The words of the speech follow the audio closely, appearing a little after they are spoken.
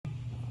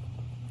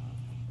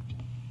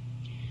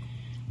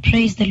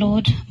Praise the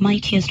Lord,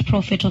 mightiest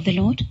prophet of the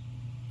Lord.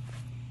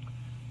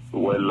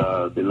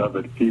 Well,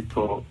 beloved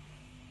people,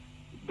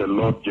 the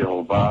Lord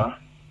Jehovah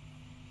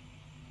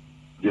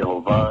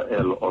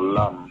El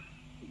Olam,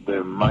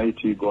 the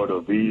mighty God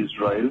of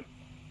Israel,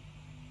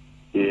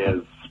 He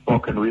has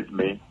spoken with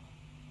me.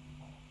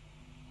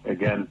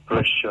 Again,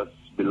 precious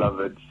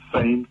beloved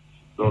saints,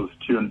 those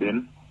tuned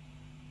in,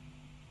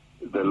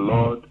 the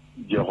Lord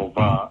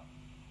Jehovah,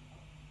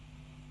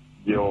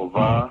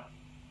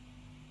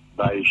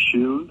 thy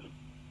shield,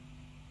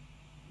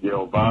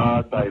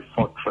 Jehovah, thy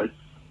fortress,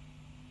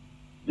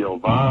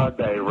 Jehovah,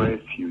 thy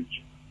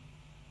refuge,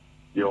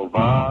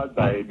 Jehovah,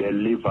 thy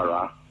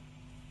deliverer,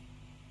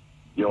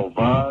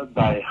 Jehovah,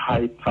 thy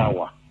high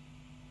tower,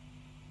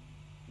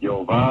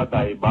 Jehovah,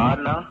 thy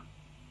banner,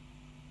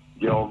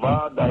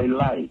 Jehovah, thy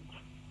light,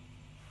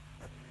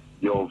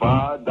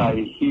 Jehovah, thy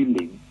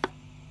healing,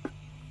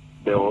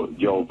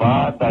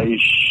 Jehovah, thy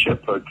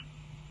shepherd,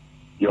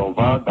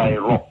 Jehovah, thy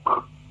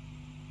rock,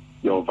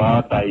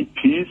 Jehovah, thy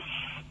peace,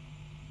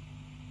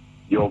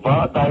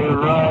 Jehovah, thy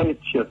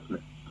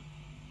righteousness,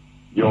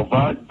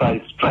 Jehovah,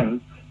 thy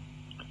strength,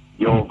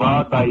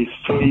 Jehovah, thy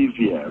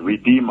Savior,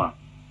 Redeemer.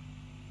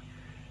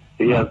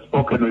 He has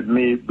spoken with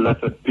me,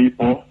 blessed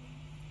people,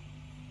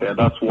 and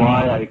that's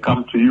why I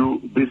come to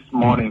you this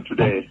morning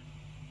today.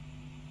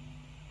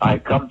 I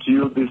come to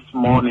you this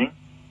morning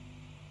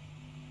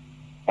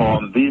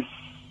on this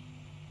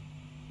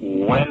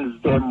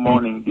Wednesday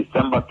morning,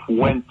 December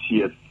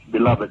 20th,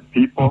 beloved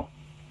people,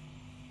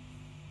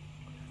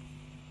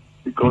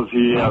 because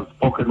He has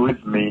spoken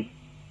with me,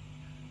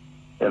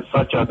 and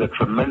such are the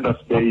tremendous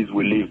days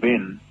we live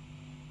in,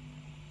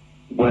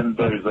 when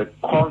there is a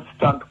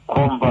constant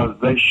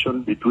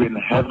conversation between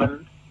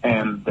heaven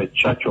and the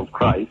Church of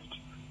Christ,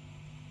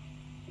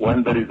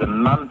 when there is a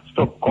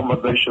non-stop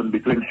conversation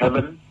between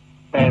heaven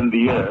and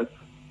the earth.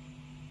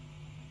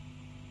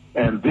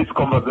 And this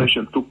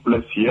conversation took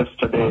place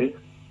yesterday,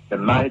 the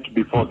night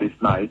before this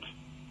night,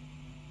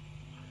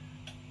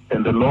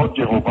 and the Lord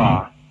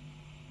Jehovah,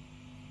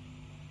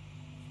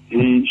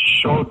 He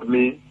showed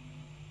me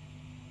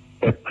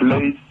a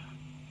place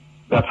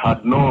that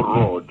had no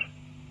road,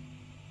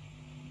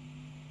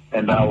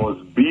 and I was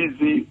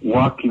busy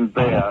walking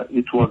there.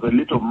 It was a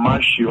little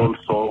marshy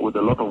also, with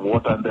a lot of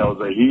water, and there was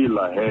a hill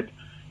ahead.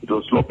 It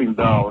was sloping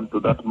down to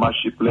that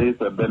marshy place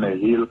and then a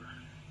hill,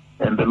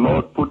 and the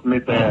Lord put me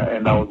there,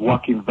 and I was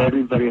working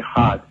very, very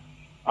hard.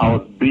 I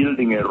was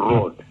building a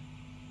road.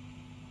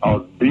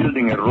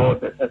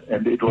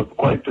 And it was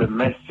quite a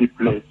messy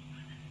place,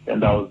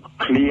 and I was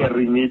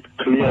clearing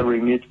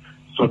it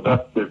so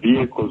that the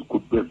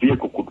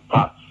vehicle could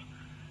pass.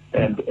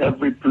 And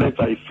every place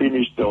I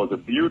finished, there was a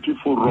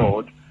beautiful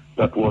road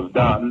that was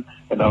done,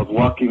 and I was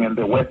working on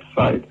the wet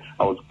side.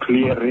 I was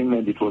clearing,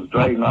 and it was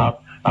drying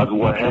up as we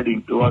were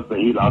heading towards the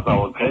hill. As I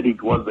was heading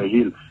towards the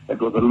hill, it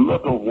was a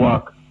lot of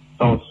work.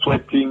 So I was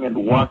sweating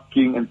and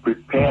working and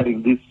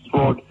preparing this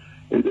road.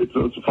 It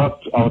was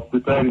first I was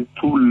preparing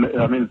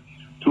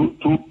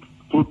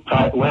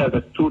where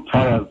the two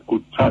tires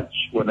could touch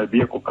when a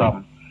vehicle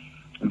comes,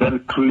 and then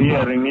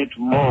clearing it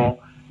more.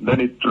 Then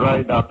it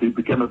dried up. It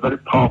became a very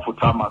powerful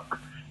tarmac,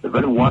 a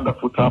very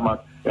wonderful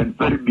tarmac, and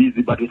very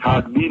busy. But it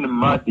had been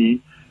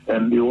muddy,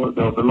 and there was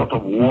a lot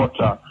of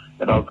water,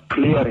 and I was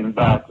clearing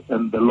that,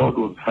 and the Lord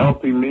was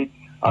helping me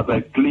as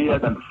I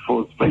cleared and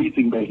was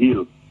facing the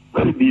hill,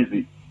 very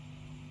busy.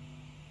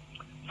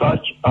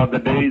 Such are the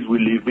days we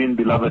live in,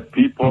 beloved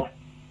people,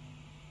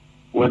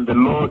 when the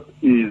Lord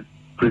is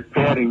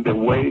preparing the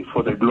way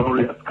for the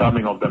glorious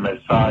coming of the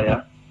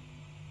Messiah.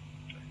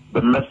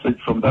 The message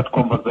from that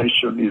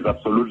conversation is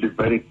absolutely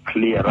very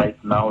clear right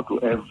now to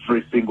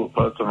every single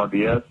person on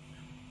the earth,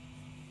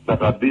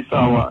 that at this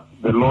hour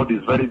the Lord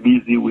is very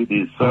busy with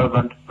His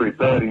servant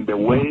preparing the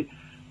way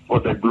for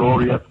the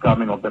glorious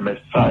coming of the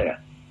Messiah.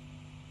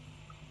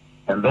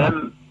 And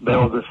then there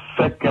was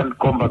a second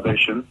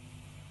conversation.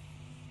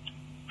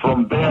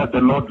 From there,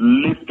 the Lord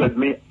lifted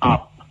me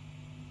up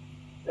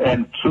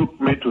and took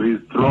me to His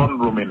throne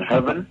room in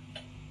heaven.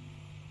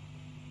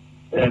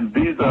 And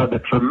these are the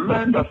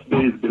tremendous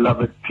days,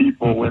 beloved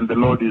people, when the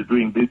Lord is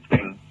doing these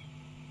things.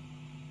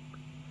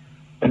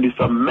 And it's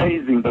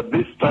amazing that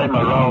this time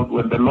around,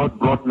 when the Lord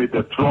brought me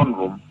to the throne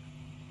room,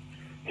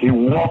 He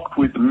walked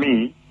with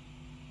me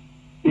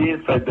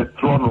inside the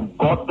throne room.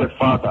 God the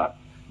Father,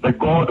 the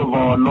God of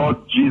our Lord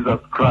Jesus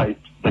Christ,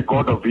 the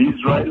God of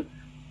Israel,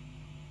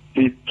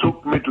 He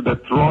took me to the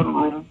throne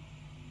room,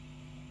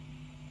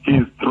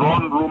 His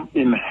throne room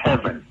in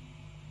heaven,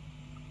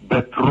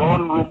 the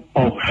throne room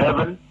of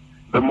heaven,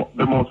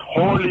 the most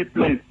holy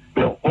place,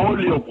 the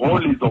holy of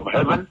holies of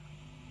heaven.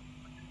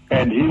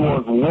 And He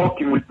was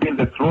walking within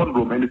the throne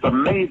room. And it's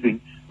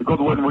amazing, because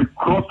when we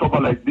cross over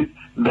like this,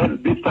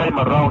 then this time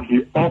around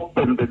He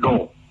opened the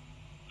door.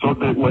 So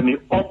that when He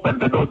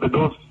opened the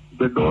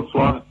door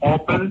swung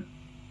open.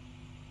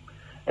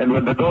 And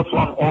when the door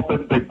swung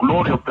open, the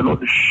glory of the Lord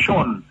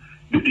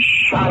did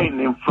shine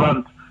in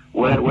front.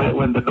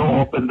 When the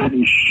door opened, then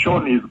He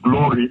shone His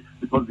glory,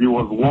 because He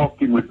was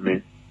walking with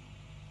me.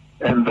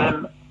 And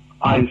then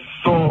I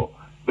saw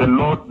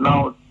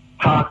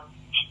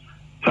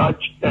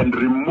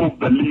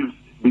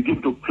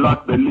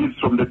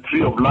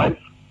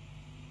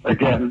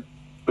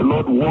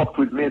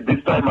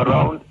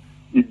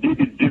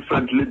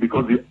differently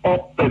because he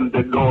opened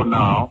the door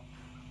now,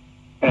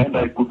 and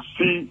I could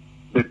see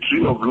the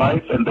tree of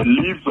life and the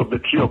leaves of the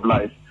tree of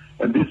life.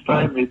 And this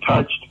time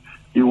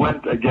he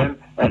went again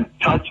and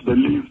touched the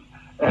leaves,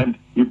 and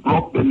he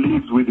broke the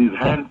leaves with his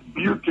hands,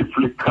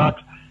 beautifully cut,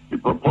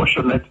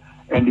 proportionate,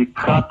 and he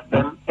cut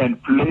them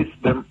and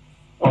placed them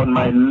on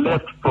my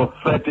left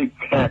prophetic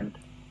hand.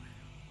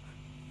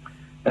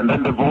 And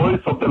then the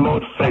voice of the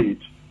Lord said,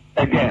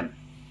 again,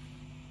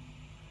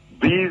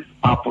 these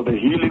are for the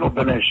healing of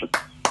the nations.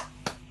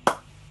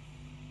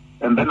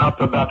 And then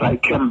after that, I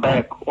came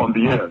back on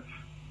the earth.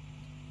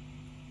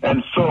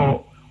 And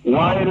so,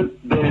 while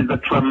there is a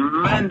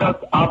tremendous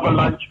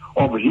avalanche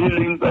of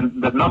healings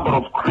and the number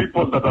of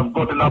cripples that have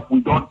gotten up,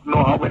 we don't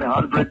know how many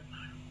hundreds,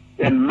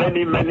 and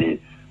many,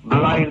 many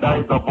blind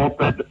eyes have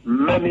opened,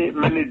 many,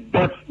 many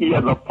deaf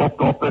ears have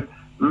popped open,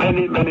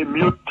 many, many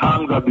mute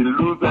tongues have been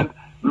loosened,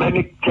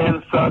 many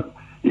cancers,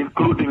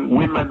 including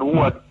women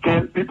who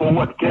had people who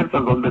had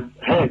cancers on the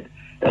head,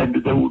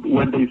 and they would,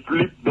 when they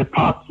sleep, the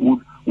parts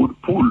would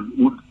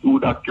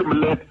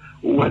accumulate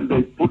when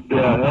they put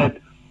their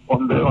head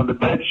on the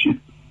bed sheet,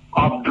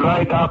 have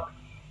dried up.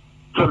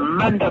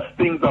 Tremendous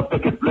things have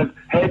taken place.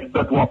 Heads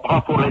that were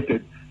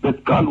perforated, the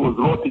skull was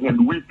rotting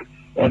and weak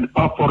and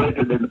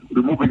perforated and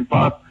removing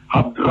parts,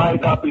 have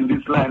dried up in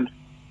this land.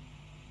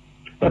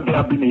 And there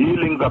have been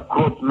healings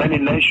across many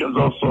nations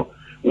also.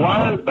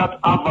 While that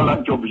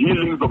avalanche of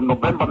healings of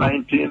November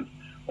 19th,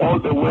 all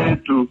the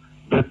way to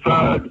the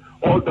 3rd,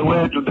 all the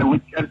way to the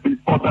weekend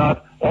before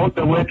that, all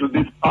the way to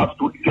this past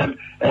weekend,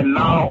 and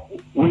now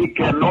we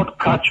cannot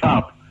catch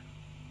up.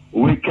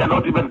 We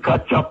cannot even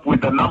catch up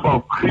with the number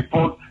of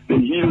cripples they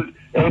healed.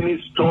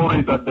 Any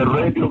story that the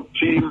radio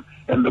team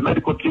and the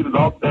medical teams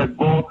out there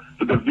go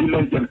to the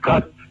village and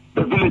catch,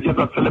 the villagers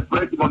are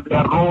celebrating on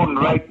their own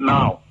right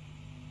now.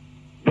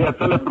 They are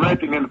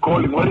celebrating and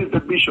calling, where is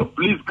the bishop?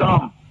 Please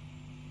come.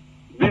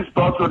 This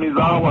person is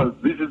ours.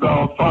 This is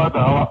our father,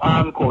 our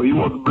uncle. He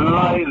was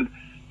blind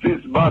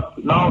since birth.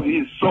 Now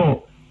he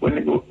saw when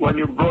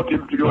you brought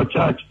him to your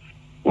church.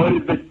 Where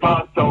is the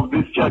pastor of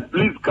this church?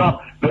 Please come.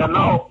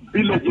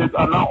 Villages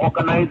are now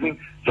organizing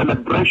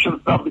celebration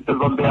services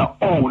on their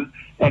own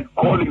and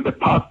calling the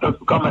pastors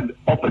to come and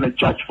open a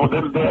church for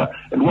them there.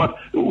 And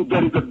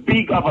there is a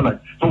big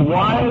avalanche. So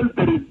while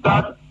there is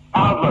that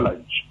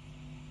avalanche,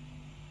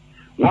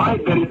 while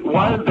there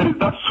is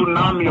that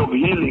tsunami of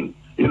healing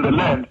in the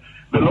land,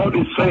 the Lord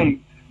is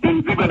saying there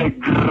is even a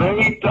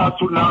greater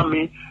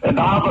tsunami and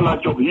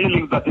avalanche of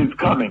healing that is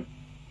coming.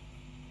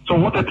 So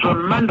what a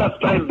tremendous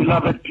time,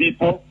 beloved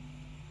people.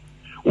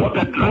 What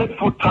a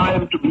dreadful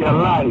time to be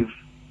alive.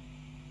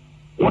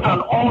 What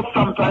an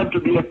awesome time to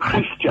be a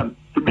Christian,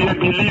 to be a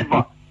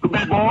believer, to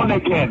be born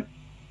again.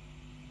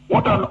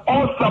 What an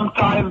awesome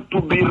time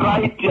to be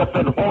righteous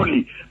and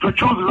holy, to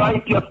choose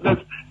righteousness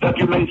that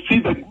you may see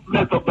the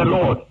goodness of the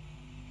Lord.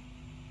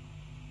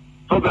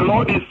 So the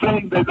Lord is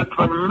saying there's a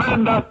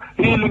tremendous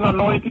healing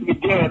anointing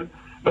again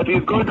that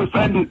He's going to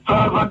send His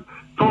servant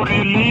to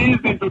release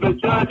into the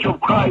church of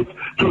Christ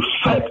to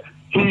set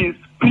His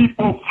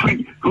people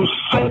free, to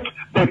set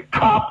the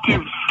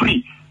captive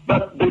free,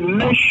 that the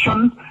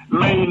nations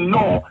may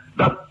know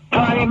that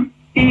time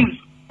is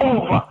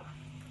over,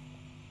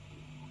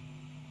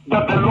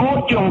 that the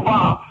Lord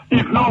Jehovah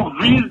is now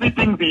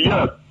visiting the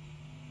earth,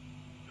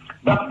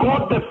 that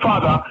God the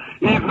Father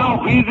is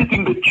now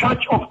visiting the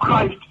church of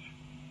Christ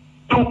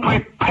to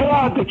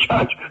prepare the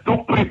church,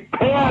 to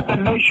prepare the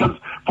nations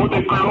for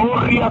the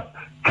glorious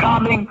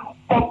coming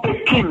of the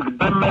King,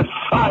 the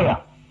Messiah.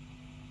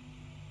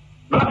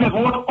 That is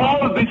what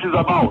all this is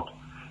about.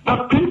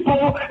 That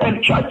people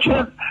and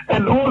churches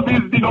and all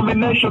these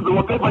denominations,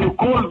 whatever you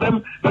call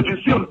them, that you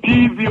see on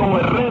TV or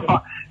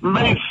wherever,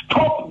 may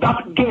stop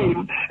that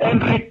game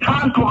and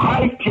return to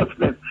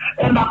righteousness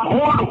and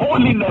uphold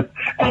holiness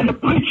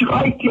and preach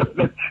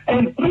righteousness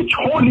and preach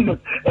holiness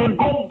and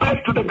go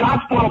back to the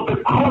gospel of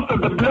the cross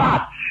and the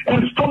blood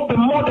and stop the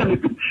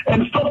modernism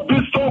and stop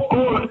this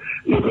so-called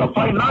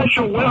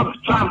financial wealth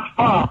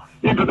transfer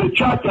into the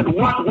church and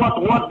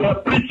what they're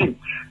preaching,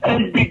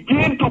 and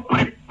begin to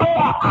prepare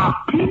our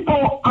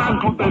people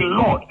unto the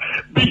Lord.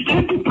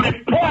 Begin to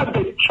prepare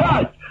the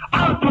church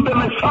unto the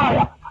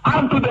Messiah,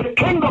 unto the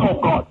kingdom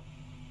of God.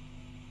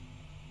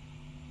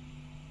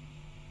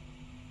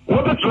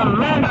 What a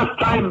tremendous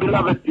time,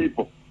 beloved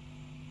people.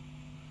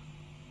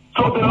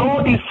 So the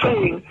Lord is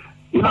saying,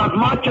 in as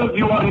much as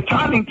you are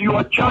returning to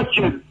your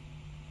churches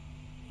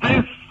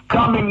this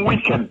coming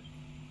weekend,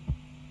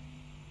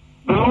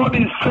 the Lord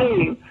is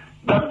saying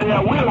that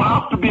there will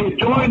have to be a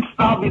joint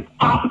service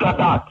after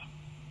that.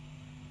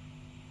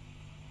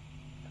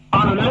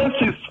 Unless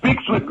He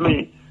speaks with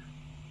me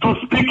to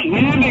speak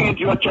healing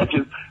into your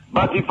churches.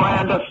 But if I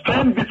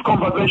understand this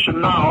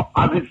conversation now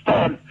as it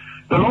stands,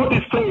 the Lord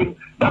is saying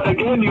that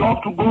again you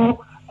have to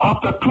go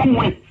after 2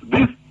 weeks.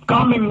 This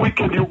coming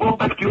weekend you go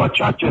back to your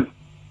churches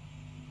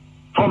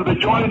from the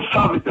joint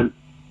services.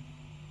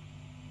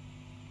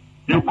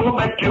 You go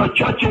back to your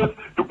churches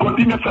to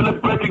continue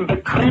celebrating the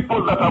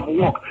cripples that have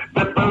walked,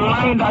 the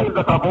blind eyes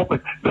that have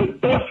opened, the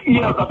deaf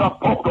ears that have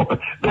popped open,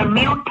 the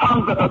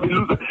have been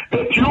loosened,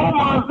 the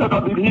tumors that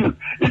have been healed.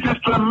 It is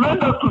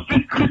tremendous to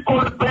see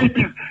crippled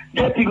babies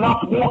getting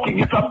up, walking.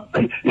 It's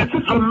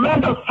a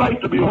tremendous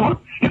sight to behold.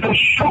 It's a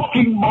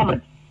shocking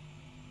moment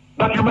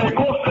that you may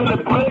go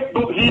celebrate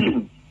those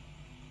healings.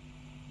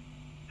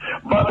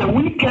 But the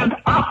weekend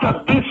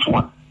after this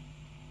one,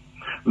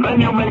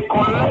 then you may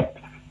collect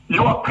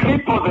your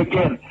cripples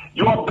again,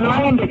 your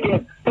blind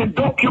again, and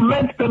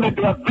document them in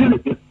their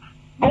villages.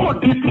 Go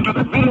deep into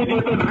the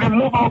villages and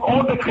remove out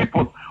all the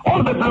cripples,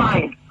 all the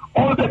blind,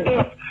 all the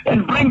deaf,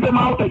 and bring them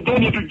out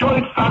again into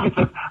joint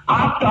services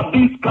after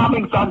this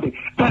coming Sunday.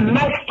 The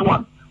next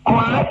one,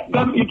 collect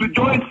them into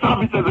joint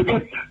services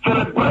again,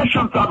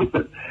 celebration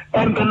services.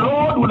 And the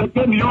Lord will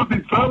again use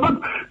His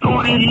servants to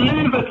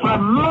release a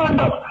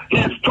tremendous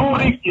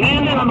historic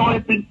healing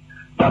anointing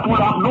that will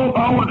have no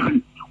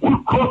boundary, will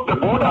cross the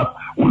border,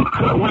 will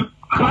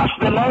crush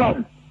the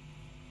land.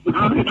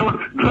 It will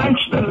drench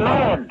the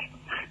land.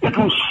 It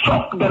will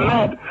soak the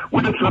land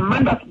with the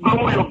tremendous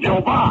glory of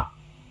Jehovah.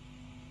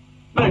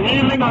 The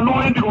healing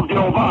anointing of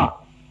Jehovah.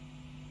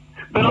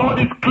 The Lord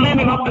is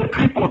cleaning up the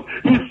cripples.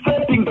 He's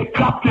setting the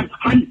captives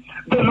free.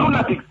 The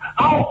lunatics.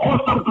 How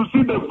awesome to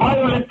see the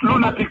violent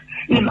lunatics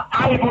in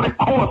Ivory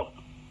Coast.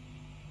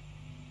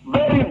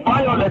 Very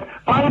violent.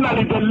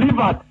 Finally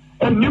delivered.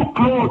 And new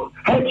clothes,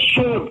 head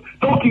shaved,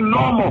 talking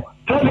normal,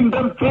 telling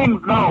them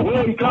things now,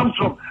 where he comes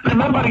from,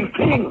 remembering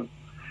things.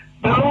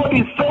 The Lord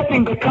is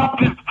setting the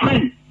captives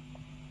free.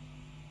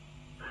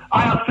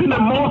 I have seen the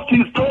most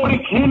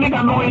historic healing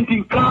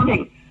anointing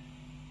coming.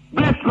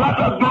 This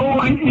latter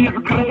glory is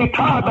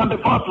greater than the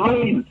first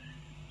rain.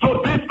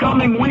 So this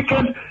coming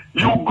weekend,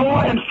 you go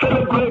and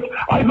celebrate.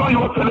 I know you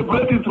are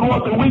celebrating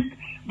throughout the week,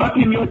 but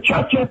in your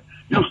churches,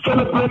 you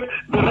celebrate.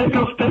 The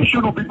radio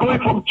station will be going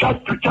from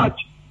church to church.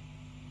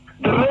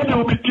 The radio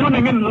will be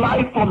tuning in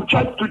live from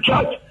church to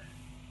church.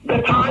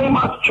 The time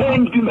has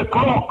changed in the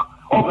clock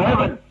of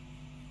heaven.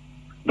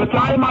 The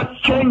time has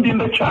changed in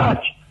the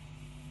church.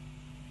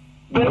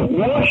 The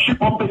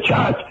worship of the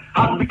church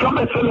has become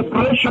a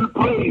celebration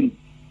praise,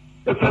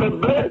 a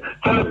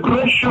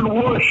celebration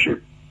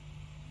worship.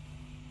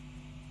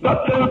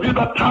 That tells you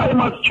that time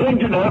has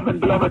changed in heaven,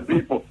 beloved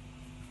people.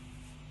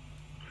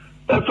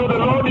 And so the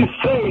Lord is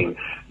saying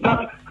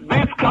that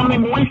this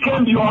coming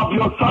weekend you have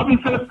your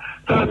services,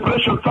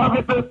 celebration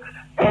services,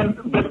 and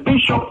the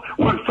bishops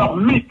will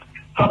submit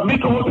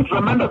all the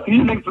tremendous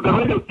healings to the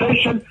radio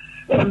station,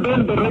 and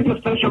then the radio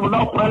station will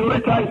now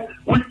prioritize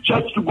which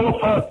church to go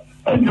first.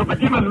 And you'll be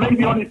given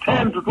maybe only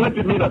 10 to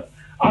 20 minutes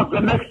of the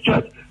next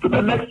church to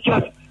the next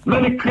church.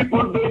 Many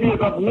crippled babies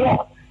have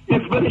walked.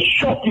 It's very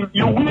shocking.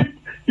 You weep,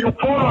 you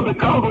fall on the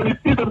ground when you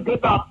see them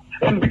get up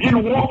and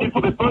begin walking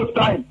for the first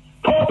time.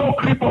 Total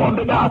cripple on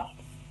the dust.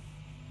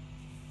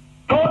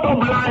 Total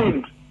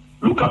blind.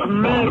 Look at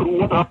Meru,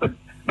 what happened.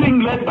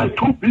 Being led by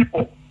two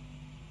people.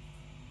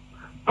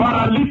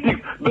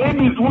 Paralytic.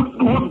 Babies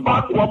whose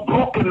back were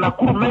broken,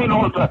 Nakuru main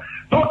altar.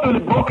 Totally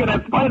broken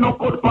and spinal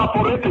cord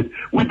perforated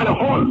with a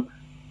hole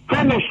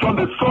finished on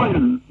the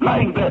soil,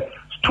 lying there.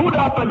 Stood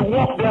up and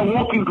walked. They are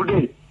walking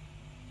today.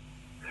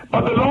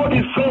 But the Lord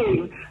is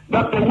saying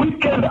that the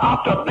weekend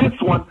after this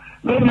one,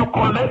 then you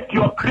collect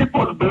your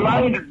cripples,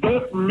 blind,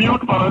 deaf,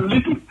 mute,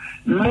 paralytic,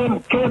 lame,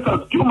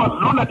 cancers, tumors,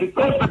 lunatics,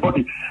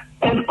 everybody,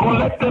 and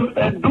collect them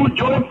and do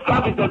joint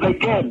services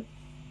again.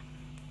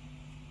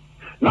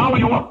 Now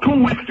you have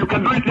 2 weeks, you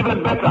can do it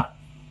even better.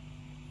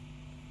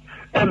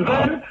 And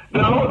then the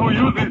Lord will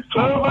use His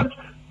servant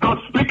to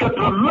speak a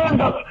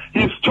tremendous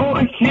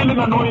historic healing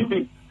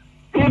anointing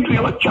into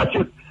your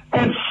churches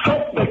and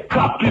set the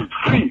captives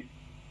free.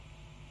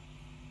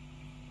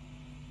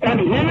 And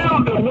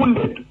heal the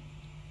wounded.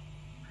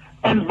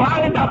 And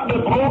bind up the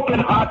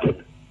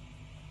broken-hearted.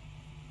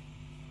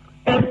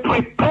 And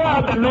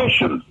prepare the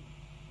nations.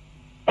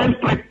 And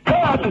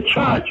prepare the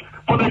church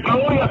for the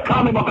glorious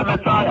coming of the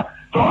Messiah.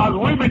 So as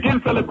we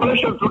begin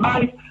celebration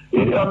tonight,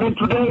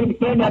 today in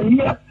Kenya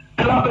here,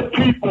 beloved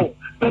people,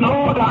 the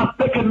Lord has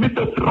taken me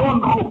to the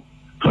throne room.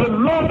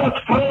 Tremendous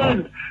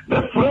friend,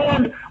 the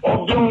friend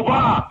of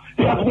Jehovah.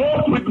 He has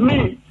walked with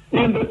me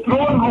in the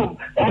throne room,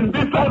 and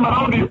this time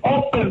around He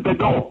opened the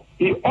door.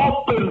 He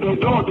opened the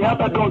door, the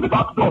other door, the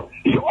back door.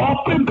 He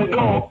opened the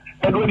door,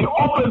 and when He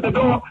opened the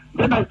door,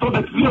 then I saw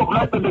the tree of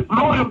life, and the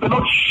glory of the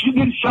Lord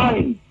did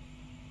shine.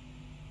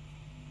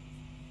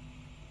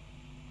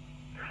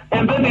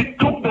 And then He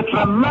took the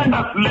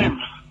tremendous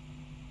leaves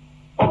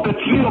of the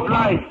tree of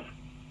life.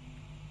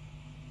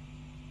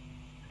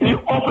 He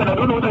opened, I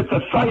don't know whether it's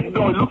a side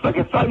door, it looks like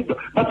a side door,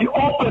 but He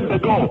opened the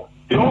door.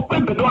 He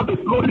opened the door, and the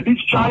glory did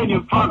shine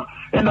in front,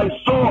 and I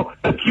saw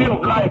the tree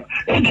of life,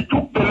 and He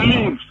took the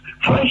leaves,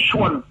 fresh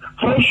ones,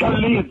 fresher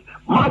leaves,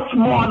 much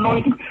more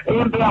anointing,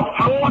 and they are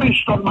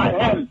flourished on my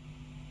hand.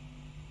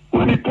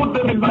 When He put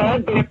them in my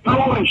hand, they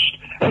flourished,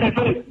 and He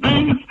said,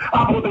 these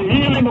are for the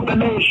healing of the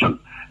nation.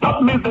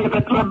 That means there is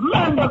a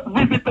tremendous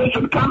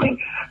visitation coming,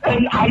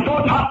 and I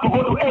don't have to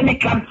go to any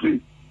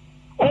country.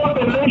 All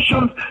the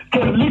nations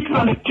can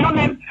literally tune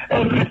in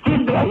and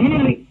receive their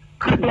healing.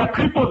 Their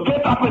cripples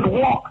get up and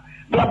walk.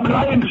 They are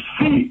blind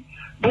see.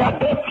 They are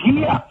deaf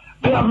hear.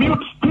 Their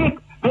mute speak,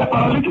 their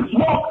paralytics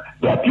walk,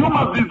 their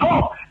tumors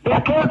dissolve,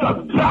 their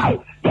cancers dry,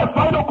 their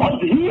spinal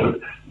cords healed,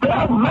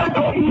 their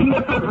mental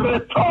illnesses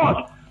restored.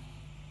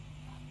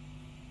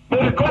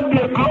 There is going to be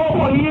a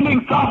global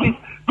healing service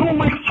 2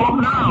 weeks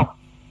from now.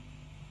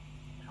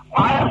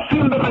 I have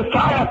seen the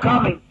Messiah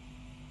coming.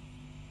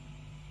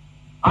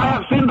 I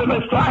have seen the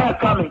Messiah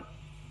coming.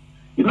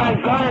 In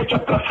Isaiah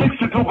chapter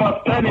 62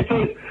 verse 10 it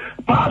says,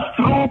 pass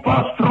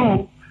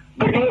through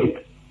the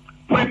gate.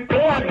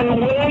 Prepare the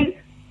way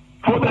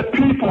for the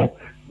people.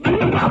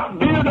 Build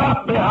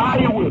up the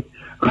highway.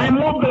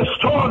 Remove the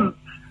stone.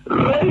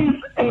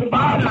 Raise a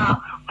banner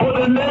for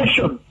the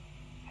nation.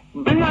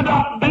 Build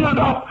up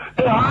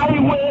the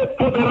highway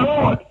for the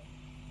Lord.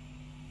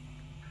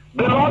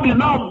 The Lord is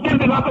now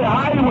building up a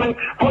highway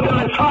for the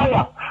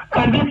Messiah.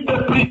 And if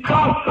the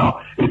precursor,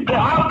 if the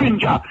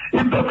harbinger,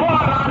 if the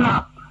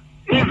forerunner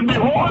is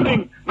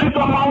beholding this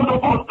amount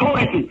of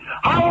authority,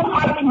 how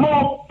much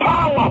more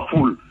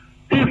powerful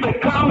is the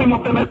coming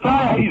of the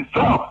Messiah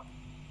himself?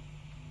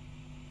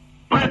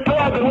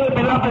 Prepare the way,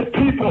 beloved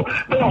people.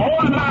 The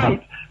whole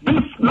night,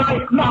 this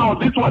night now,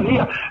 this one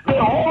here,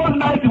 the whole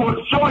night he was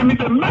showing me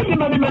the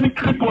many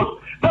cripples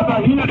that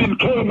are healed in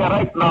Kenya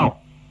right now.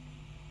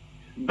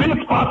 This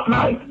past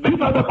night, these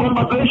are the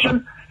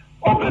conversation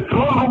of the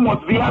throne room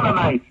was the other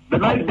night, the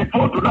night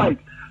before tonight.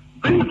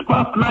 This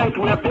past night,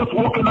 we have just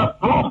woken up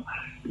from.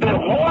 The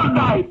whole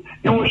night,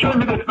 he was showing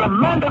me the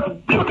tremendous,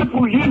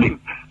 beautiful healing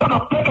that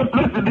have taken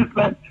place in this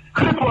land.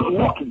 Cripples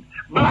walking,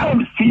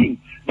 blind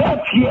seeing, deaf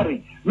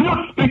hearing,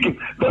 mute speaking.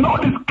 The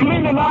Lord is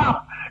cleaning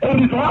up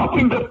and is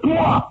helping the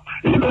poor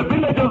in the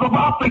villages of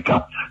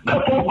Africa,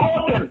 the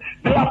forgotten,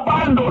 the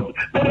abandoned,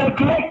 the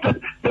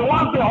neglected, the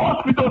ones the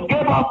hospitals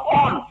gave up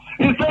on.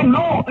 He's saying,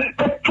 no,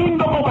 the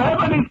kingdom of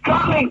heaven is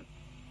coming.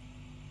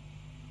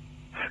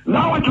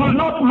 Now it will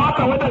not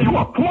matter whether you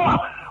are poor,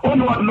 or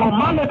you have no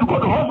money to go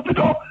to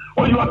hospital,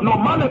 or you have no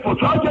money for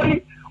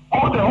surgery,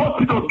 or the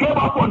hospital gave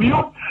up on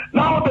you.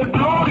 Now the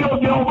glory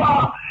of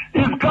Jehovah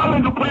is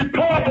coming to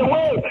prepare the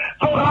way.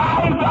 So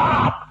rise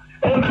up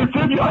and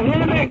receive your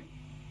healing.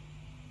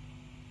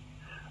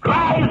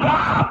 Rise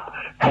up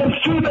and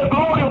see the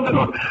glory of the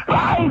Lord.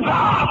 Rise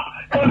up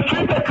and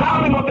see the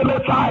coming of the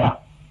Messiah.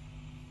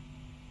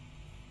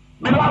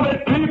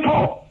 Beloved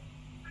people,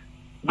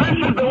 this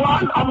is the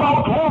one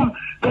about whom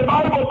the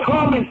Bible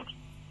promised.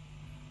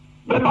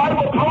 The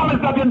Bible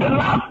promised that in the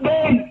last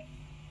days,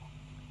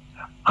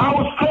 I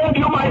will send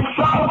you my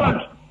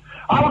servant.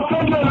 I will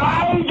send you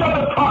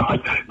Elijah the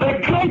prophet,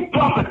 the great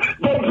prophet,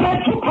 the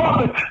grateful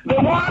prophet, the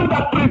one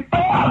that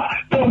prepares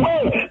the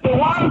way, the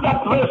one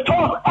that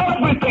restores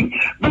everything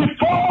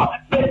before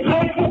the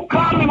grateful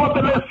coming of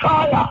the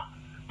Messiah.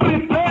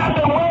 Prepare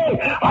the way.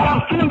 I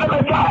have seen the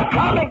Messiah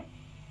coming.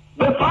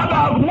 The Father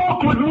has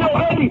walked with me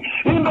already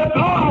in the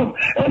throne room,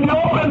 and he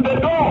opened the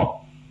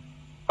door.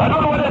 I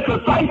don't know whether it's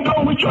a side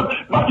door, which one,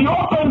 but he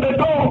opened the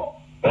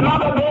door,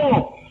 another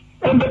door,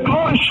 and the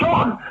glory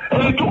shone,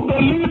 and he took the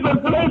leaves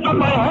and placed on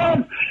my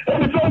hands,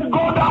 and he said,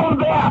 go down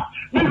there.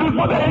 This is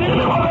for the healing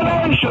of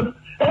the nation.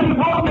 And he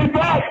brought me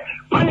back.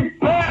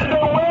 Prepare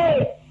the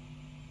way.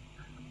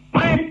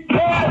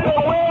 Prepare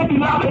the way,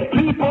 beloved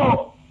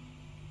people.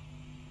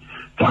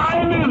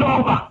 Time is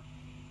over.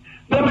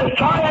 The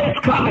Messiah is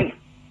coming.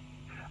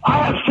 I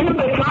have seen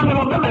the coming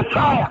of the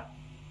Messiah.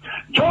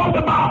 John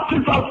the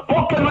Baptist has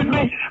spoken with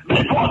me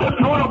before the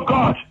throne of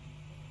God.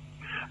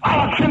 I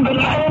have seen the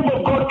Lamb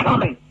of God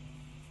coming.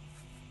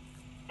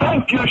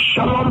 Thank you.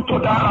 Shalom to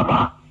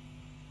Daraba.